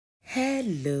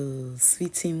Hello,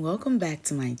 sweet team. Welcome back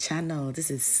to my channel. This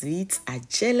is Sweet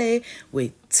Ajele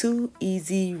with 2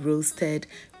 easy roasted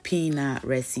peanut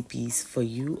recipes for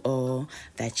you all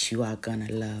that you are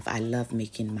gonna love. I love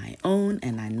making my own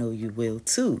and I know you will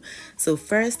too. So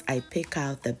first I pick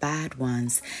out the bad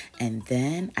ones and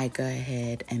then I go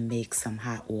ahead and make some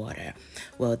hot water.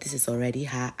 Well, this is already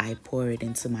hot. I pour it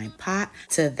into my pot.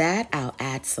 To that I'll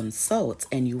add some salt,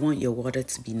 and you want your water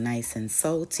to be nice and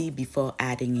salty before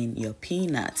adding in your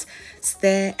peanuts.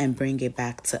 Stir and bring it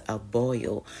back to a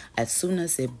boil. As soon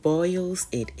as it boils,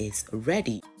 it is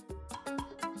ready.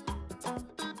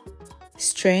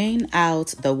 Strain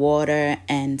out the water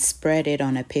and spread it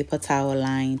on a paper towel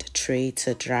lined tray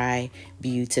to dry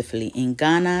beautifully. In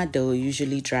Ghana, they'll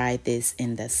usually dry this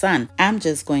in the sun. I'm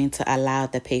just going to allow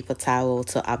the paper towel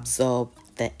to absorb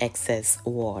the excess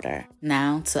water.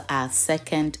 Now to our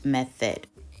second method.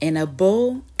 In a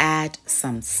bowl, add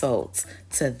some salt.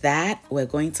 To that, we're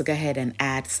going to go ahead and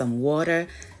add some water,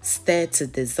 stir to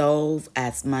dissolve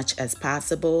as much as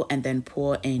possible, and then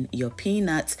pour in your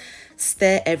peanuts.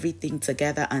 Stir everything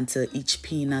together until each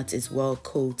peanut is well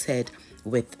coated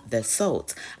with the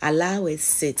salt. Allow it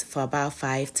sit for about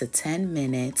 5 to 10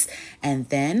 minutes, and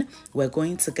then we're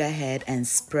going to go ahead and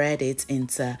spread it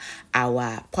into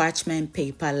our parchment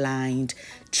paper lined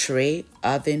tray,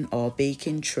 oven or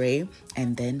baking tray,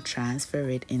 and then transfer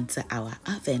it into our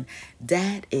oven.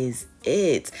 That is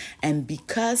it. And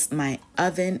because my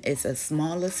oven is a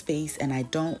smaller space and I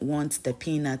don't want the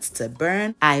peanuts to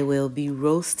burn, I will be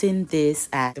roasting this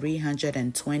at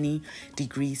 320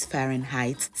 degrees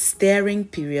Fahrenheit, stirring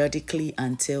periodically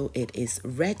until it is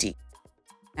ready.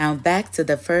 Now back to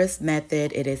the first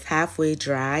method. It is halfway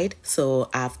dried, so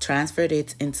I've transferred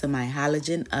it into my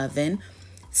halogen oven,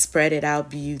 spread it out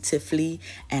beautifully,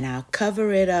 and I'll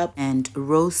cover it up and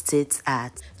roast it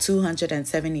at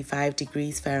 275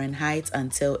 degrees Fahrenheit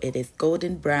until it is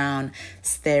golden brown,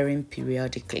 stirring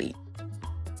periodically.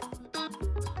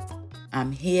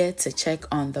 I'm here to check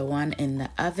on the one in the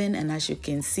oven, and as you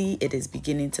can see, it is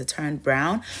beginning to turn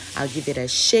brown. I'll give it a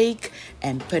shake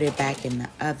and put it back in the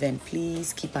oven.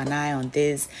 Please keep an eye on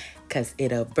this because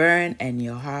it'll burn and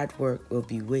your hard work will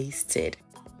be wasted.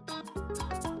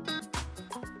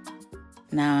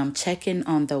 Now I'm checking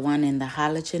on the one in the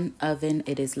halogen oven.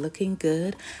 It is looking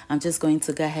good. I'm just going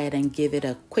to go ahead and give it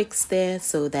a quick stir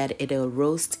so that it'll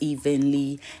roast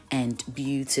evenly and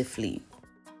beautifully.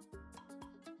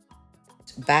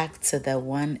 Back to the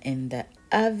one in the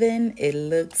oven. It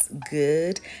looks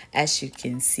good. As you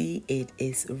can see, it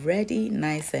is ready,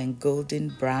 nice and golden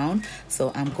brown.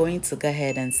 So I'm going to go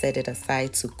ahead and set it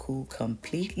aside to cool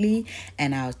completely,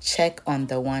 and I'll check on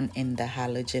the one in the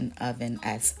halogen oven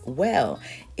as well.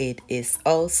 It is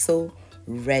also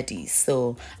ready,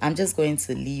 so I'm just going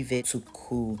to leave it to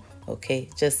cool. Okay,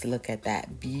 just look at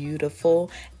that, beautiful.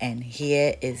 And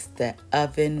here is the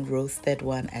oven roasted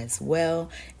one as well.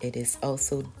 It is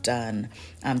also done.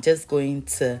 I'm just going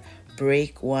to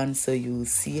break one so you'll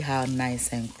see how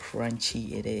nice and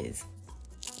crunchy it is.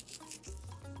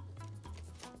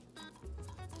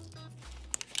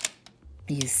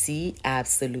 You see,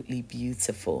 absolutely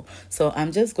beautiful. So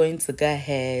I'm just going to go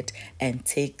ahead and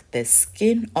take the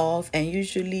skin off, and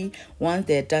usually once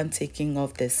they're done taking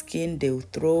off the skin, they'll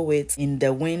throw it in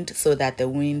the wind so that the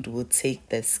wind will take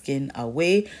the skin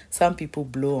away. Some people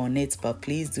blow on it, but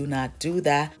please do not do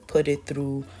that. Put it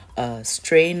through a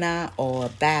strainer or a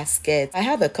basket. I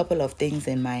have a couple of things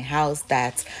in my house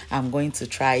that I'm going to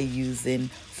try using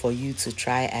for you to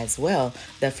try as well.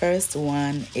 The first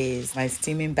one is my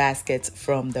steaming basket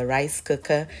from the rice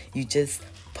cooker. You just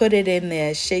put it in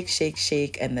there, shake, shake,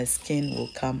 shake, and the skin will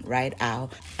come right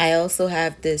out. I also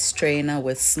have this strainer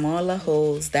with smaller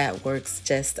holes that works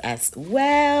just as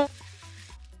well.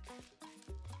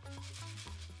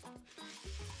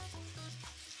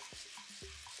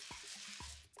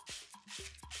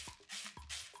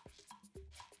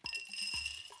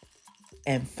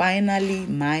 And finally,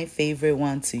 my favorite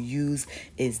one to use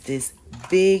is this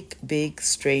big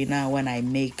strainer. When I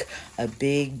make a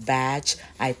big batch,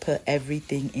 I put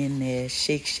everything in there,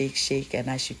 shake, shake, shake, and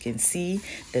as you can see,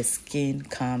 the skin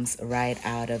comes right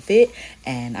out of it.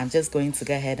 And I'm just going to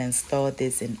go ahead and store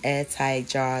this in airtight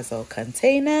jars or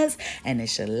containers, and it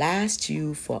should last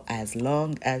you for as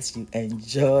long as you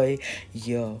enjoy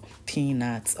your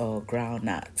peanuts or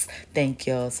groundnuts. Thank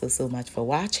you all so much for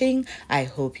watching. I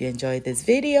hope you enjoyed this this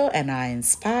video and are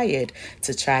inspired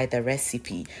to try the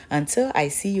recipe. Until I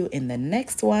see you in the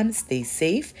next one, stay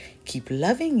safe, keep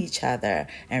loving each other,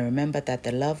 and remember that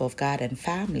the love of God and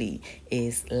family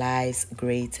is life's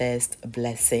greatest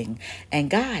blessing. And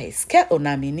guys, ke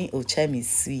onamini ochemi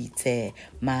sweet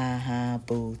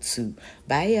mahabotu.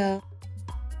 Bye y'all.